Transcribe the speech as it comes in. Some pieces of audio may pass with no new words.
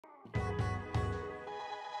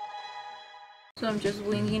So I'm just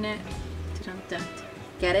winging it.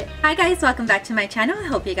 Get it? Hi guys, welcome back to my channel. I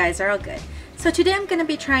hope you guys are all good. So today I'm going to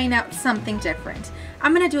be trying out something different.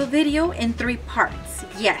 I'm going to do a video in 3 parts.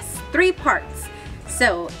 Yes, 3 parts.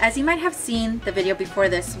 So as you might have seen the video before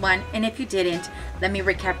this one, and if you didn't, let me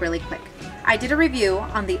recap really quick. I did a review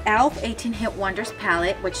on the e.l.f. 18 Hit Wonders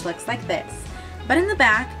palette, which looks like this. But in the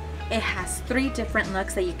back, it has 3 different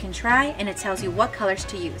looks that you can try, and it tells you what colors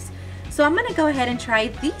to use. So I'm going to go ahead and try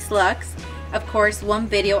these looks. Of course, 1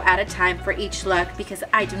 video at a time for each look because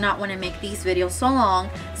I do not want to make these videos so long.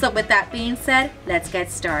 So with that being said, let's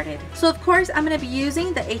get started. So of course, I'm going to be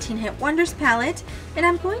using the 18 Hit Wonders palette, and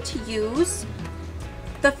I'm going to use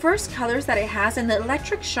the first colors that it has in the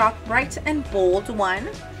Electric Shock Bright and Bold one,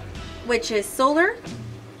 which is Solar,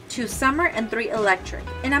 2 Summer, and 3 Electric.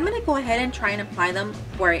 And I'm going to go ahead and try and apply them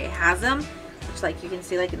where it has them, which like you can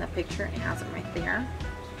see like in the picture, it has them right there.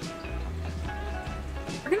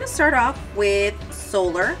 We're going to start off with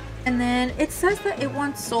Solar, and then it says that it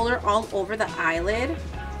wants Solar all over the eyelid,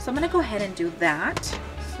 so I'm going to go ahead and do that.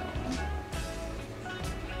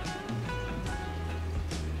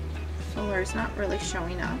 Solar is not really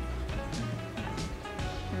showing up.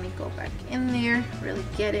 Let me go back in there, really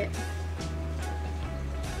get it.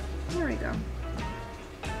 There we go.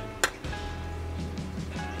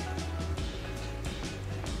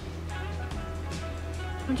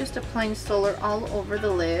 I'm just applying Solar all over the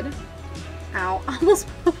lid. Ow, almost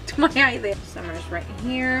poked my eye there. Summer's right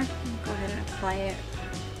here. Go ahead and apply it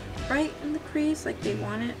right in the crease like they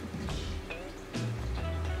want it.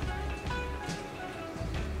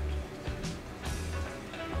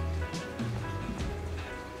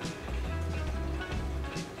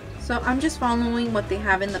 So I'm just following what they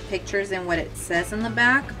have in the pictures and what it says in the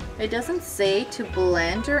back. It doesn't say to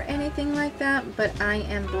blend or anything like that, but I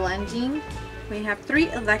am blending. We have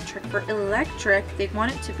 3 Electric. For Electric, they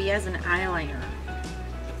want it to be as an eyeliner.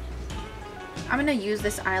 I'm going to use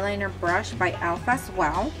this eyeliner brush by e.l.f. as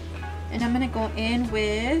well. And I'm going to go in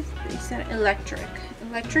with, they said Electric.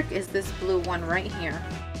 Electric is this blue one right here.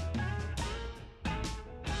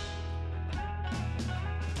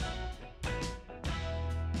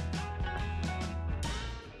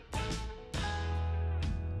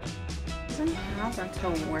 Doesn't have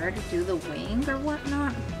until where to do the wing or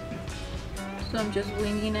whatnot. So I'm just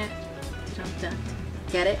winging it.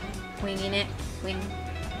 Get it? Winging it. Wing.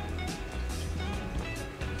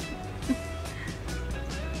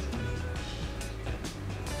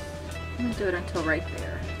 I'm gonna do it until right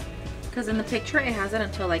there. Because in the picture it has it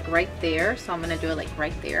until like right there. So I'm gonna do it like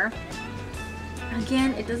right there.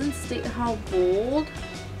 Again, it doesn't state how bold.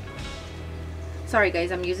 Sorry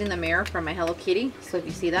guys, I'm using the mirror from my Hello Kitty. So if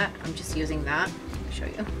you see that, I'm just using that. I'll show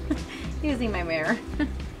you. Using my mirror.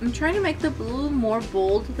 I'm trying to make the blue more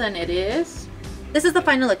bold than it is. This is the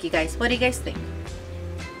final look, you guys. What do you guys think?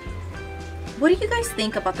 What do you guys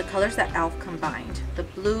think about the colors that e.l.f. combined? The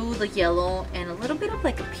blue, the yellow, and a little bit of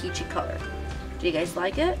like a peachy color. Do you guys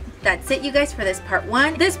like it? That's it, you guys, for this part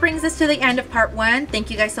 1. This brings us to the end of part 1. Thank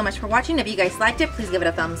you guys so much for watching. If you guys liked it, please give it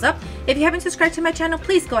a thumbs up. If you haven't subscribed to my channel,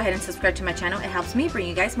 please go ahead and subscribe to my channel. It helps me bring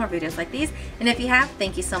you guys more videos like these. And if you have,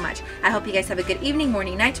 thank you so much. I hope you guys have a good evening,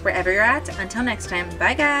 morning, night, wherever you're at. Until next time,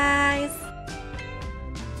 bye guys.